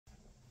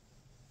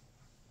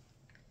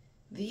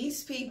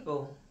These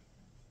people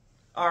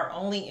are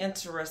only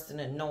interested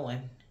in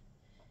knowing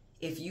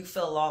if you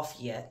fell off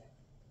yet,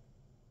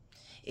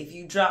 if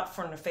you dropped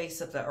from the face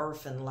of the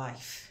earth in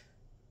life,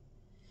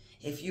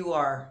 if you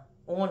are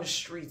on the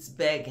streets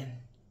begging,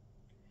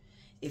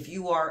 if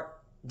you are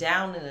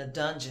down in a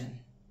dungeon,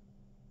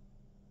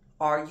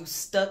 are you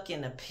stuck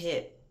in a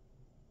pit?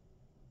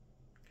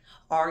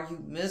 Are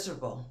you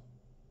miserable?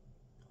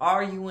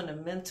 Are you in a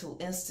mental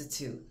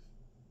institute?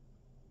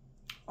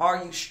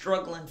 Are you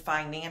struggling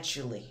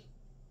financially?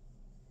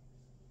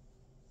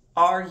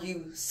 Are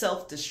you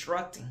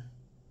self-destructing?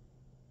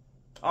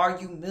 Are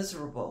you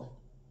miserable?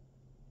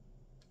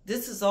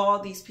 This is all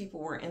these people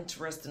were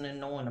interested in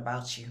knowing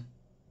about you.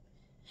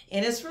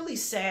 And it's really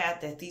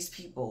sad that these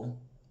people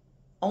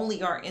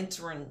only are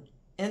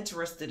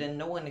interested in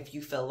knowing if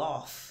you fell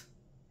off,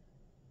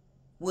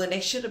 when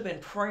they should have been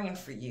praying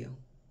for you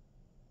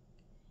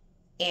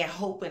and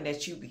hoping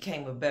that you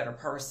became a better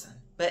person.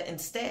 But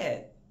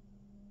instead,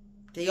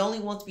 they only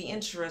want to be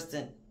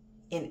interested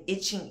in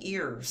itching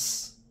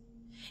ears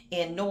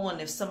and knowing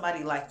if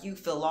somebody like you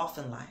fell off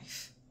in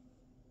life.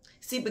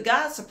 See, but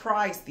God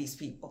surprised these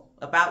people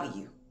about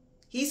you.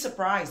 He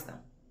surprised them.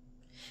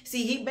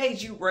 See, he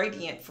made you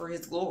radiant for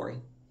his glory.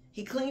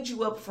 He cleaned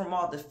you up from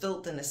all the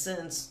filth and the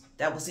sins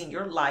that was in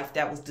your life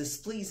that was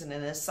displeasing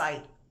in his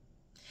sight.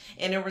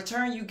 And in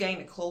return, you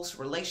gained a close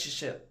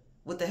relationship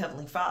with the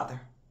Heavenly Father.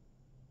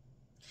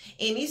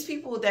 And these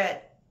people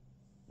that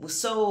were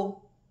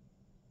so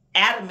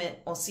adamant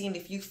on seeing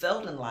if you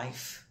failed in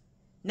life,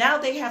 now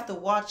they have to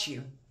watch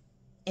you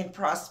in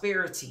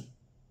prosperity.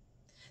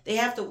 They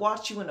have to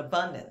watch you in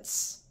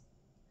abundance.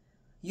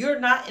 You're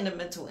not in a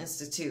mental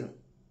institute,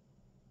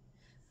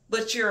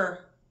 but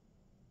you're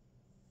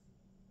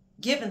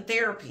giving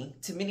therapy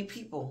to many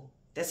people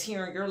that's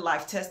hearing your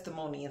life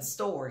testimony and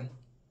story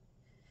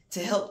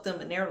to help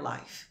them in their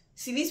life.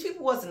 See, these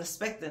people wasn't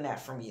expecting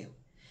that from you.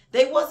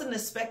 They wasn't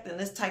expecting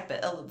this type of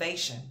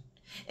elevation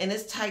and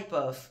this type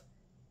of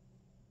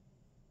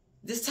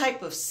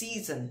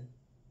season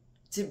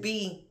to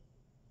be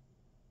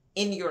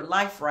in your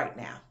life right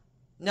now.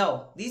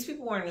 No, these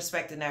people weren't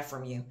expecting that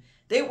from you.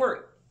 They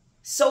were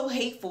so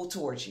hateful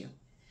towards you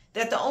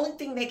that the only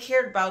thing they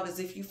cared about is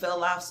if you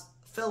fell off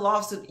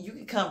so that you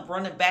could come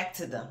running back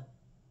to them.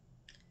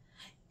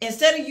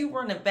 Instead of you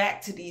running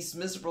back to these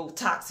miserable,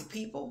 toxic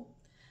people,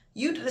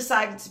 you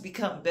decided to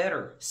become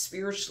better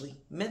spiritually,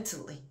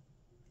 mentally,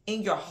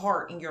 in your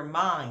heart, in your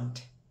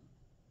mind.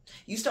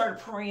 You started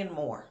praying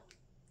more.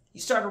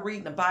 You started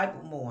reading the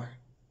Bible more.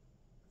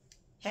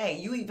 Hey,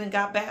 you even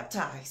got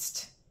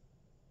baptized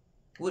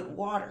with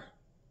water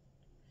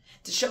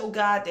to show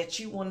God that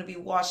you want to be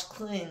washed,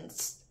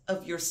 cleansed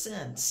of your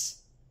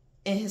sins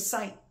in his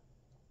sight.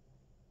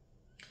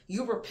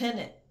 You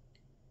repented.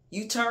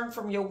 You turned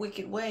from your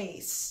wicked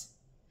ways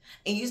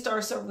and you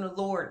started serving the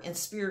Lord in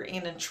spirit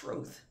and in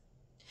truth.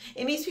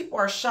 And these people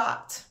are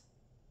shocked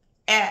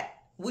at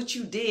what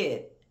you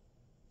did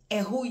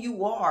and who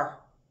you are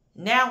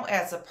now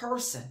as a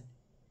person,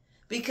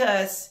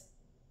 because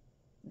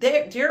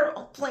their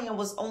plan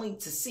was only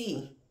to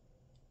see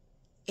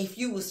if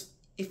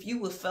you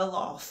would fell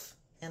off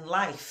in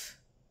life.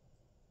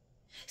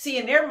 See,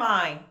 in their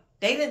mind,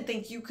 they didn't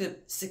think you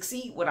could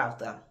succeed without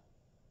them.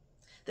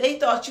 They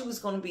thought you was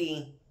going to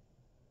be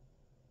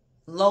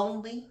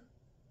lonely,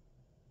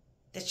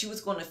 that you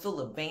was going to feel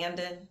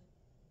abandoned,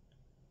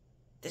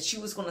 that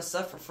you was going to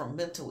suffer from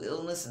mental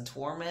illness and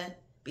torment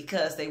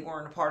because they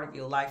weren't a part of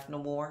your life no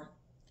more.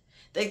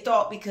 They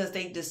thought because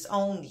they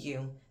disowned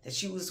you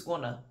that you was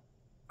going to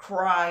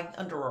cry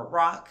under a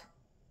rock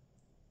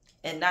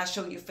and not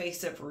show your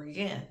face ever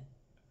again.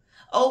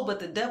 Oh, but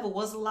the devil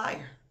was a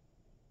liar.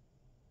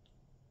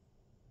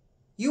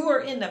 You were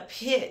in a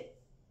pit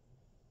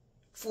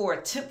for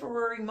a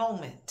temporary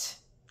moment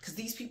because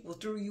these people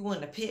threw you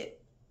in a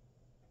pit.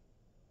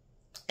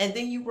 And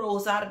then you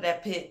rose out of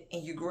that pit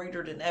and you're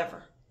greater than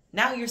ever.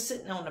 Now you're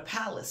sitting on the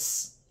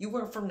palace. You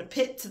went from the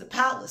pit to the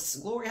palace.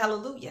 Glory,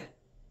 hallelujah.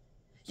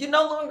 You're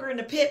no longer in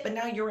the pit, but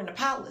now you're in the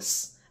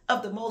palace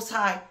of the Most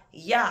High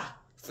Yah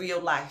for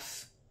your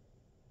life.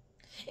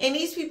 And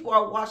these people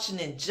are watching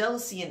in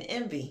jealousy and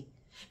envy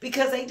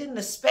because they didn't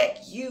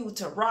expect you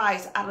to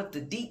rise out of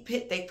the deep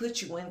pit they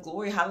put you in.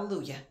 Glory,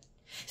 hallelujah.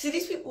 See,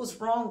 these people was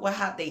wrong with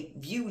how they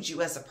viewed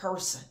you as a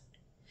person.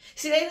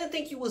 See, they didn't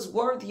think you was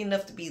worthy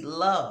enough to be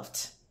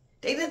loved.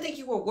 They didn't think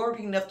you were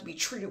worthy enough to be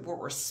treated with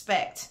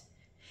respect.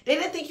 They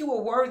didn't think you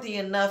were worthy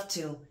enough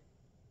to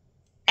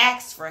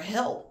ask for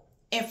help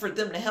and for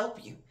them to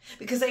help you,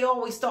 because they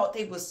always thought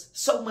they was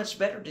so much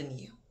better than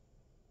you.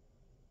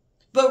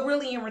 But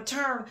really, in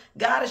return,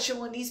 God is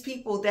showing these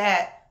people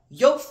that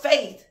your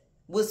faith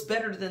was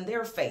better than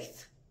their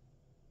faith.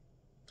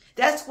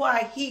 That's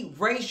why he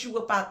raised you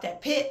up out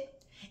that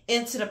pit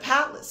into the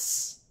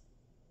palace.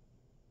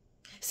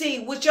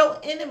 See, what your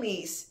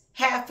enemies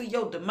have for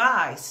your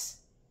demise,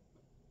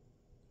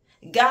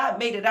 God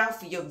made it out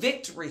for your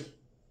victory.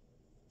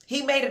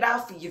 He made it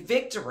out for your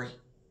victory.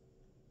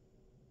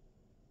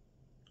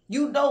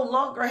 You no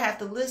longer have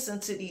to listen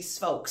to these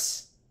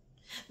folks.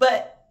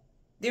 But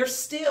They're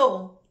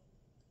still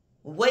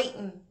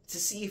waiting to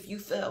see if you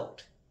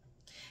failed.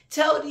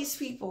 Tell these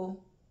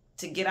people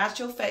to get out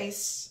your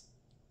face.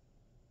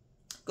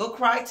 Go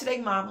cry to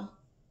their mama.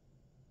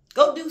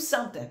 Go do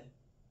something.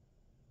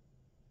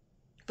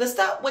 But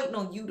stop waiting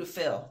on you to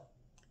fail.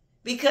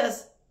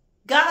 Because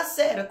God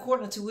said,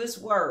 according to his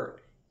word,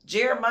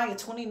 Jeremiah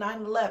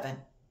 29:11,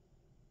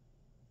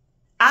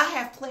 I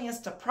have plans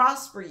to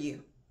prosper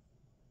you.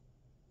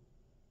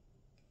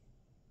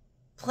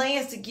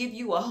 Plans to give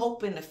you a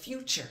hope in the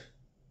future.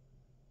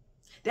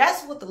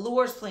 That's what the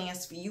Lord's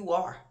plans for you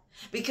are.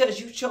 Because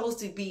you chose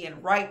to be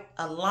in right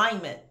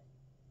alignment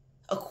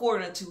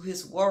according to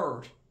his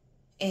word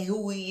and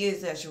who he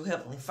is as your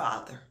heavenly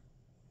Father.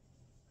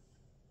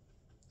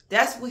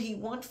 That's what he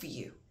wants for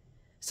you.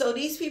 So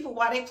these people,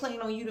 why they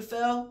playing on you to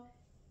fail,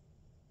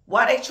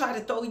 why they try to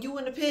throw you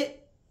in the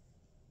pit,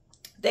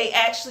 they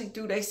actually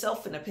threw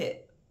themselves in the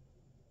pit.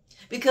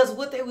 Because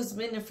what they was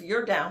meaning for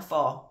your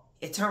downfall,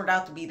 it turned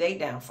out to be their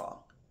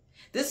downfall.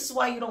 This is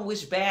why you don't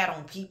wish bad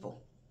on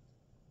people.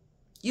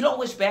 You don't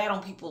wish bad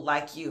on people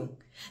like you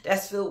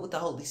that's filled with the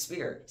Holy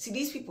Spirit. See,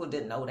 these people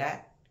didn't know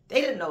that. They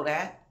didn't know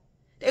that.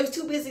 They was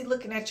too busy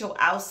looking at your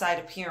outside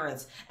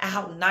appearance and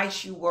how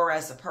nice you were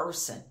as a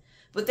person.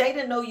 But they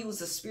didn't know you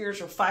was a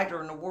spiritual fighter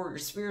and a warrior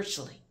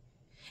spiritually.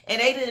 And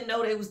they didn't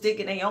know they was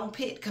digging their own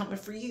pit coming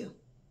for you.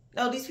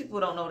 No, these people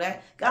don't know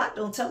that. God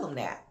don't tell them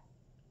that.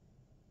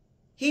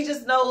 He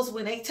just knows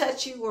when they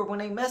touch you or when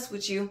they mess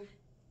with you,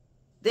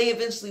 they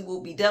eventually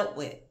will be dealt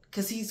with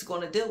because he's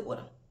going to deal with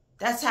them.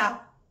 That's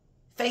how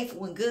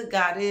faithful and good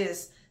God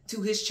is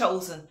to his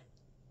chosen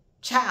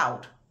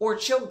child or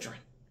children.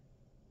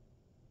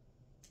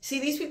 See,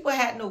 these people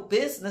had no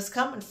business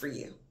coming for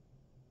you.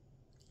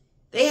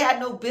 They had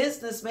no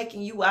business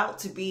making you out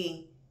to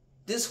be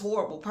this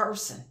horrible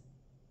person.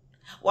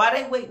 While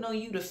they waiting on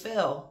you to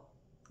fail,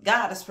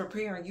 God is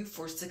preparing you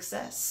for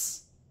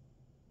success.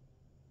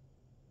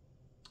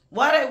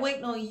 While they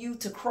waiting on you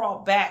to crawl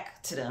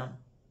back to them,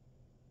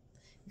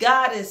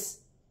 God is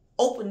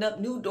opening up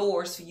new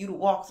doors for you to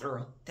walk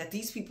through that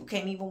these people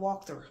can't even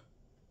walk through.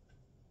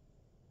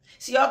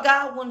 See, all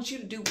God wanted you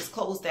to do was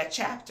close that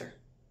chapter.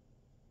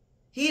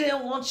 He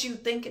didn't want you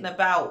thinking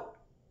about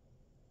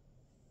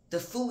the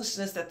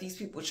foolishness that these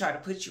people try to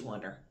put you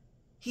under.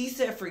 He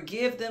said,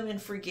 forgive them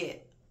and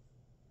forget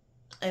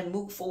and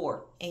move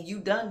forward. And you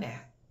done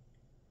that.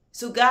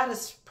 So God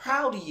is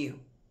proud of you.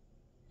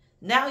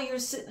 Now you're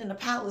sitting in the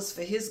palace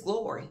for his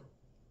glory.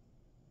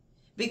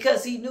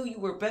 Because he knew you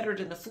were better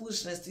than the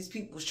foolishness these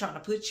people was trying to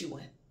put you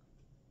in.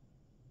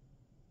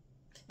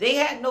 They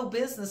had no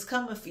business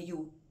coming for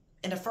you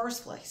in the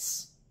first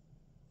place.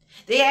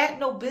 They had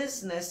no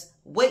business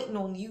waiting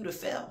on you to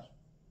fail.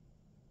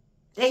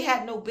 They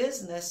had no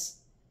business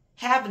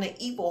having an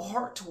evil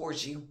heart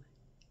towards you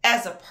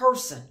as a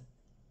person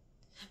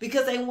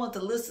because they want to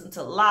listen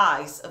to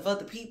lies of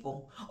other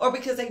people or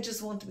because they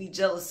just want to be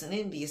jealous and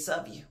envious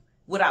of you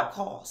without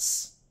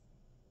cause.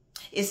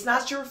 It's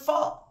not your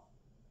fault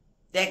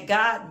that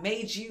God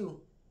made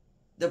you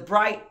the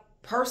bright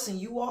person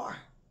you are.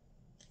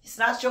 It's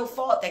not your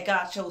fault that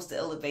God chose to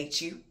elevate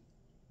you.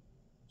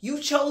 You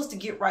chose to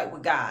get right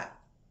with God.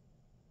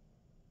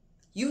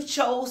 You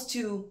chose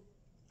to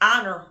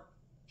honor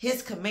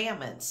his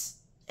commandments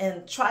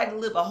and try to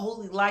live a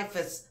holy life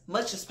as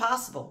much as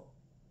possible.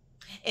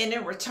 And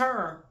in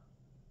return,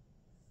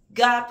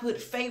 God put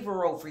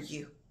favor over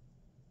you.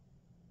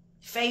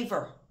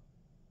 Favor.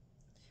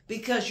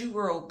 Because you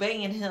were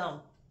obeying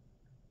him.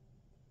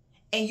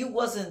 And you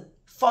wasn't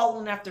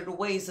following after the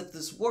ways of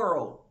this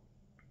world,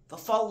 but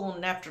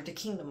following after the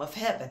kingdom of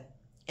heaven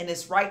and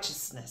its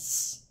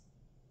righteousness.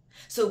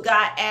 So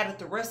God added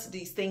the rest of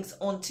these things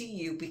onto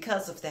you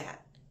because of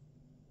that.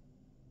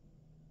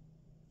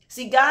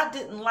 See, God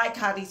didn't like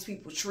how these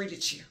people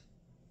treated you.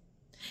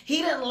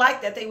 He didn't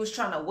like that they was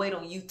trying to wait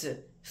on you to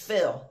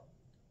fail.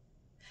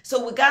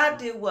 So what God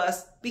did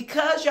was,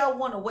 because y'all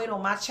want to wait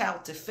on my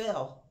child to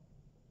fail,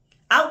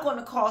 I'm going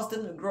to cause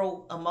them to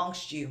grow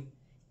amongst you.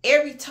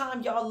 Every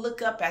time y'all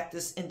look up at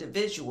this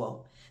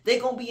individual, they're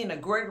going to be in a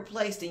greater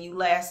place than you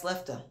last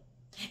left them.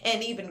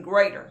 And even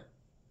greater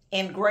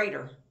and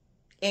greater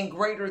and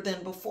greater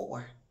than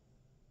before.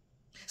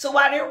 So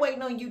while they're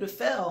waiting on you to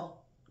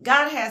fail,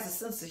 God has a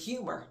sense of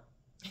humor.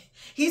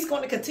 He's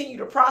going to continue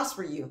to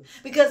prosper you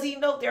because he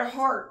knows their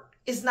heart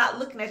is not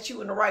looking at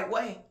you in the right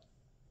way.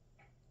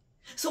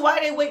 So while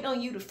they're waiting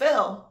on you to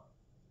fail,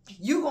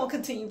 you're going to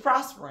continue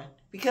prospering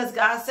because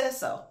God says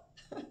so.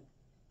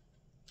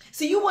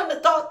 See, you wouldn't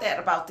have thought that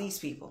about these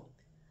people.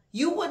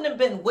 You wouldn't have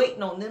been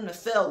waiting on them to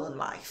fail in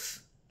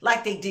life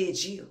like they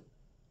did you.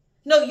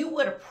 No, you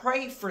would have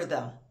prayed for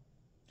them.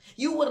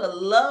 You would have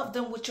loved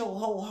them with your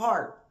whole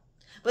heart.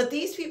 But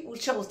these people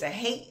chose to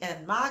hate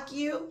and mock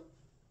you.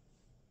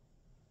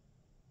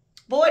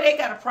 Boy, they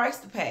got a price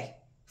to pay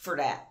for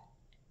that.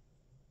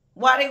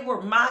 While they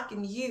were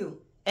mocking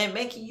you and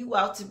making you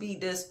out to be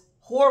this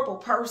horrible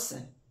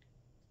person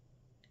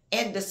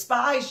and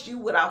despised you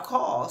without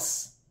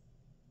cause,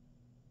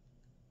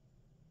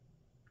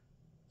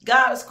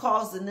 God is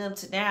causing them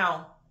to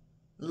now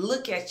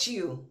look at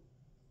you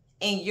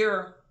in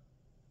your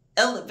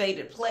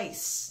elevated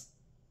place.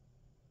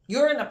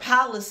 You're in a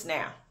palace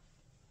now.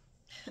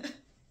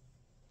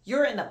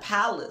 You're in a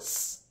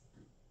palace.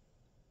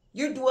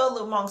 You dwell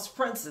amongst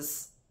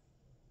princesses,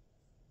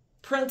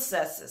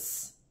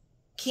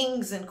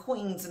 kings and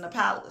queens in a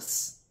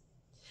palace,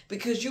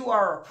 because you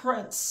are a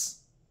prince,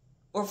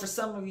 or for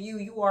some of you,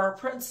 you are a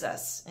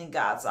princess in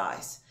God's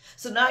eyes.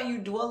 So now you're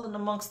dwelling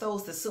amongst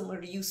those that's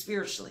similar to you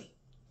spiritually.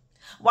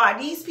 Why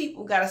these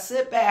people got to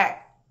sit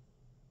back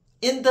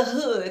in the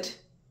hood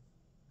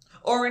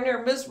or in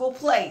their miserable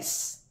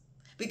place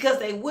because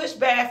they wish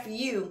bad for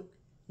you.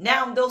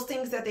 Now those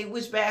things that they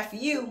wish bad for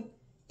you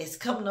is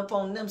coming up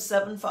on them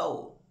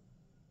sevenfold.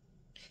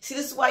 See,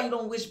 this is why you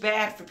don't wish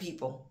bad for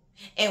people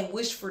and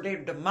wish for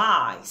their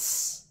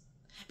demise,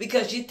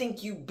 because you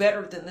think you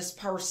better than this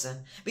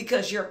person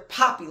because you're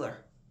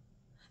popular.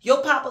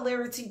 Your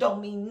popularity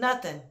don't mean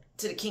nothing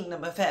to the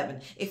kingdom of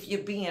heaven if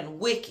you're being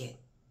wicked.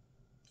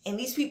 And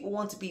these people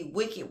want to be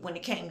wicked when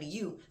it came to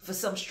you for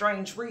some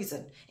strange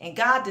reason. And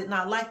God did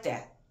not like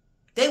that.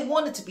 They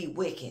wanted to be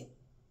wicked.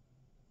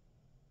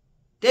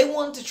 They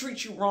wanted to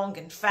treat you wrong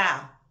and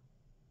foul.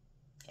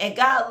 And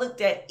God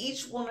looked at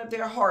each one of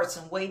their hearts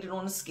and weighed it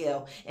on a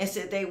scale and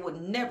said they would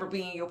never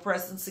be in your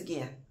presence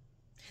again.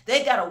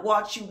 They got to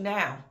watch you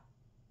now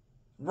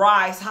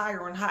rise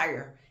higher and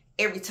higher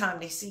every time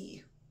they see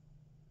you.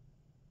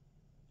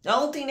 The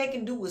only thing they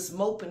can do is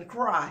mope and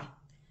cry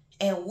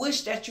and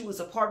wish that you was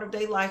a part of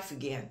their life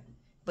again.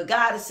 But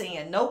God is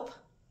saying, nope,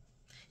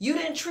 you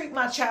didn't treat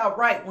my child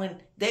right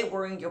when they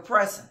were in your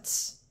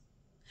presence.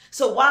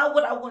 So why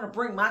would I want to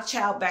bring my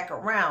child back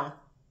around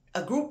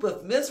a group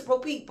of miserable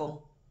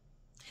people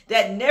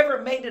that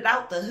never made it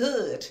out the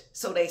hood,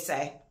 so they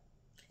say,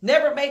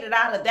 never made it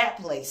out of that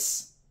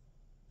place?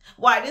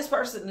 Why, this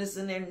person is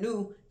in their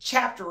new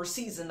chapter or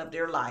season of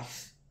their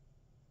life.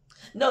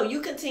 No,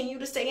 you continue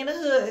to stay in the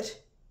hood.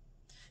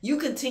 You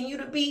continue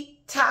to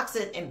be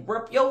toxic and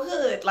rep your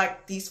hood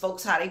like these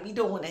folks, how they be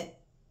doing it.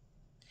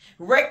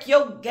 Wreck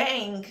your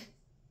gang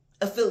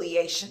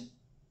affiliation,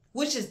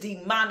 which is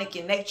demonic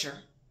in nature.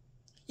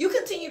 You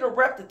continue to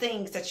rep the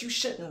things that you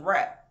shouldn't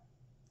rep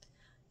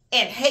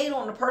and hate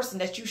on the person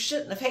that you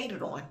shouldn't have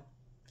hated on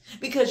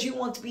because you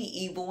want to be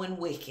evil and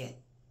wicked.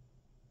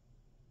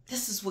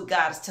 This is what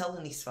God is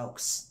telling these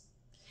folks,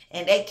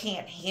 and they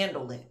can't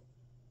handle it.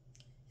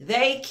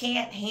 They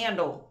can't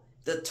handle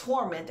the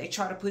torment they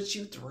try to put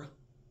you through.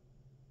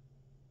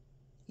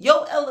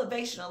 Your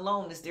elevation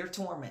alone is their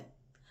torment.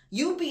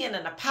 You being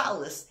in a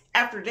palace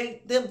after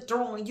them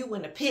throwing you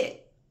in a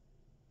pit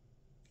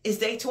is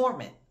their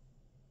torment.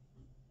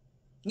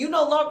 You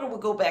no longer will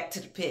go back to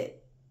the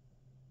pit.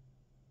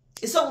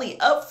 It's only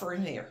up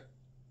from here.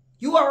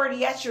 You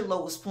already at your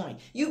lowest point.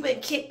 You've been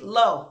kicked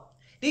low.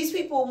 These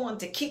people want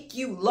to kick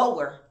you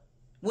lower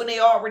when they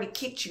already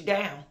kicked you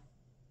down.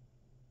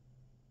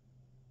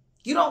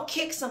 You don't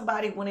kick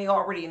somebody when they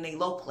already in a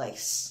low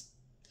place.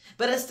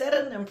 But instead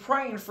of them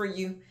praying for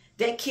you,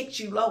 they kicked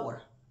you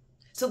lower.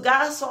 So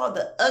God saw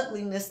the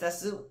ugliness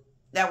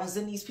that was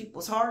in these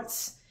people's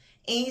hearts.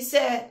 And he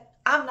said,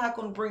 I'm not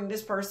going to bring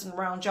this person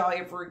around y'all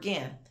ever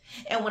again.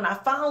 And when I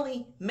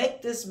finally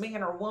make this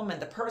man or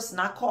woman the person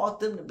I called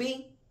them to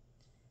be,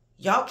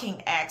 y'all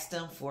can't ask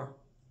them for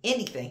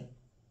anything.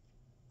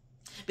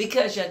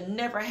 Because you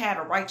never had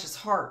a righteous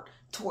heart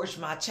towards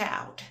my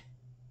child.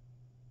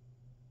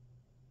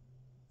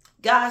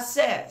 God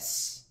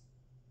says,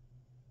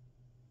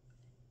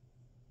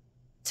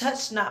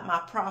 touch not my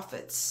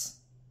prophets.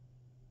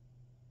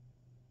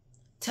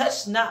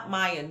 Touch not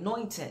my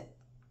anointed,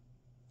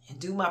 and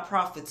do my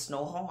prophets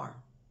no harm.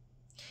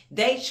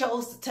 They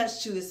chose to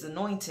touch to his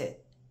anointed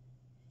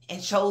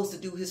and chose to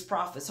do his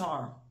prophets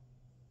harm.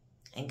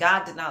 And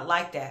God did not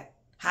like that,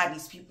 how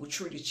these people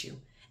treated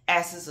you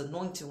as his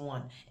anointed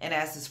one and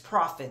as his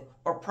prophet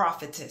or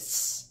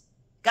prophetess.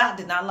 God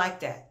did not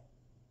like that.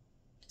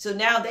 So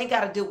now they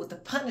got to deal with the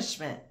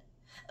punishment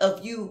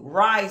of you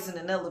rising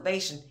in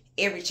elevation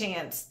every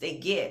chance they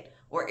get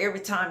or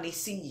every time they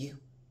see you.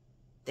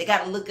 They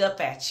got to look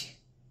up at you.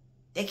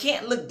 They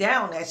can't look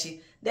down at you.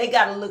 They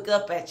got to look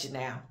up at you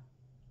now.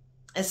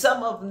 And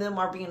some of them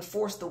are being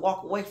forced to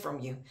walk away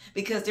from you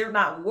because they're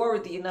not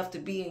worthy enough to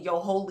be in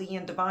your holy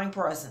and divine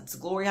presence.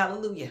 Glory,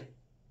 hallelujah.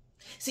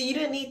 See, you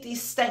didn't need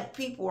these stank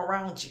people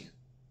around you.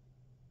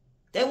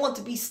 They want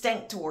to be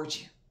stank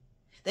towards you.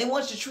 They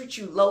want to treat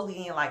you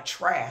lowly and like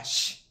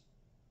trash.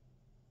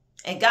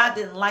 And God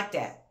didn't like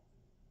that.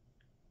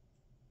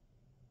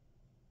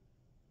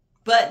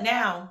 But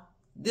now,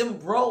 them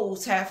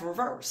roles have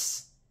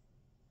reversed.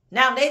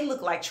 Now they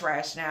look like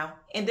trash now,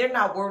 and they're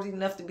not worthy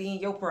enough to be in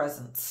your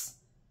presence.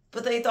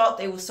 But they thought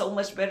they were so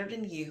much better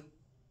than you.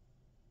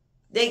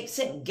 They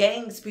sent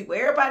gangs of people.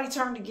 Everybody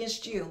turned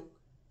against you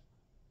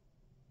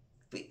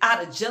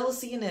out of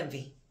jealousy and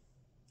envy.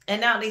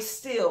 And now they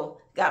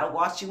still got to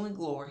watch you in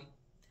glory.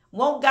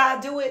 Won't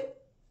God do it?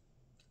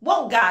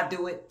 Won't God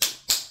do it?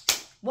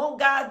 Won't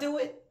God do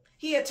it?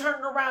 He'll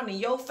turn around in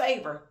your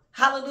favor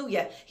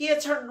Hallelujah. He'll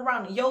turn it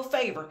around in your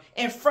favor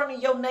in front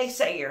of your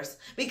naysayers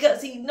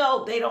because he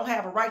know they don't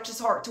have a righteous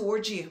heart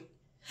towards you.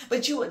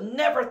 But you had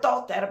never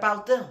thought that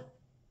about them.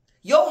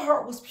 Your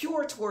heart was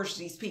pure towards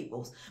these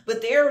peoples,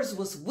 but theirs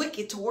was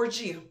wicked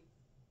towards you.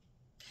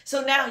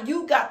 So now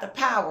you got the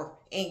power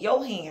in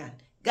your hand.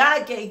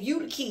 God gave you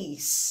the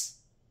keys.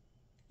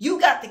 You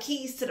got the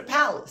keys to the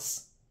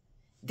palace.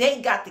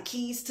 They got the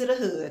keys to the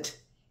hood.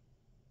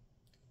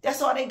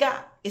 That's all they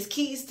got is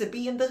keys to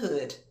be in the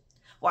hood.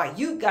 While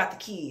you got the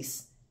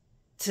keys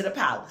to the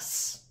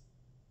palace.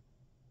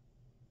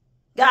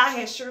 God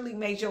has surely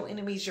made your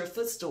enemies your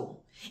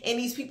footstool. And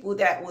these people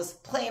that was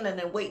planning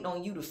and waiting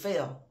on you to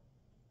fail.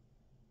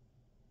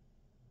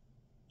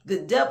 The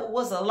devil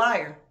was a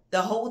liar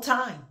the whole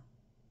time.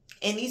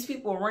 And these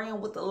people ran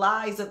with the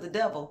lies of the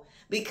devil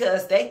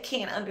because they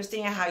can't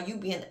understand how you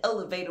being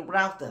elevated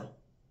without them.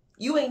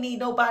 You ain't need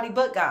nobody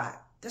but God.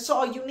 That's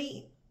all you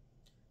need.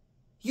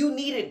 You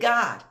needed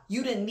God.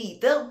 You didn't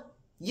need them.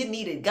 You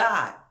needed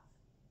God.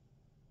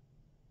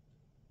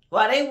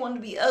 While they wanted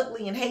to be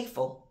ugly and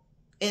hateful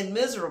and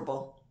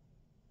miserable,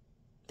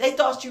 they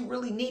thought you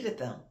really needed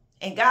them.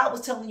 And God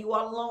was telling you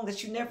all along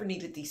that you never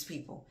needed these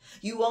people.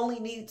 You only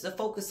needed to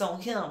focus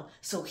on him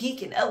so he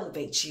can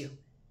elevate you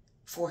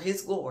for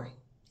his glory.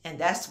 And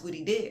that's what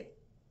he did.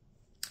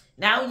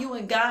 Now you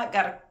and God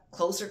got a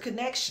closer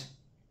connection.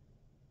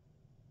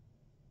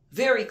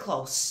 Very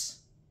close.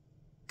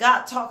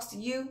 God talks to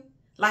you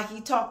like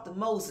he talked to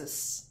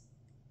Moses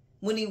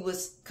when he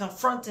was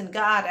confronting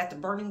God at the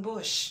burning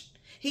bush.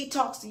 He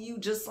talks to you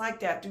just like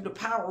that through the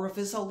power of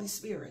his Holy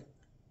Spirit.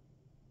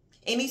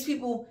 And these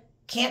people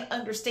can't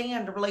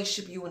understand the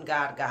relationship you and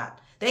God got.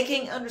 They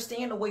can't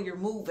understand the way you're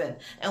moving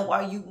and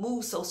why you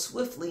move so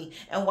swiftly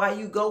and why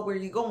you go where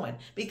you're going.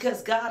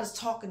 Because God is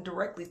talking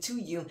directly to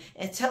you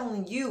and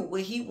telling you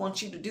what he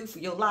wants you to do for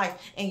your life.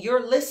 And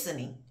you're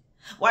listening.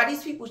 Why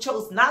these people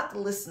chose not to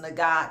listen to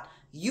God,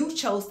 you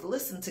chose to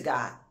listen to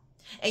God.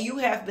 And you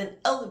have been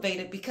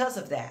elevated because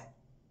of that.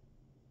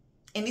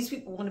 And these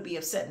people want to be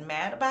upset and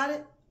mad about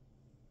it.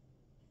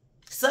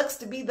 Sucks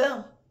to be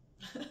them.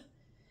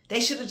 They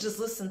should have just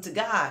listened to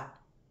God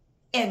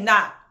and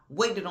not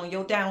waited on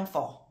your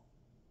downfall.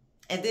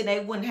 And then they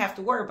wouldn't have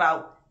to worry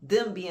about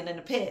them being in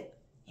the pit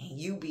and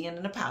you being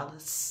in the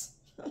palace.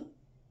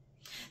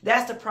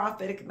 That's the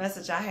prophetic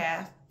message I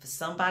have for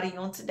somebody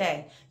on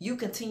today. You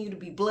continue to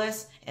be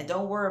blessed and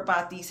don't worry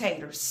about these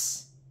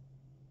haters.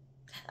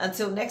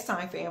 Until next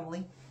time,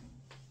 family.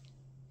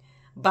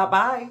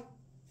 Bye-bye.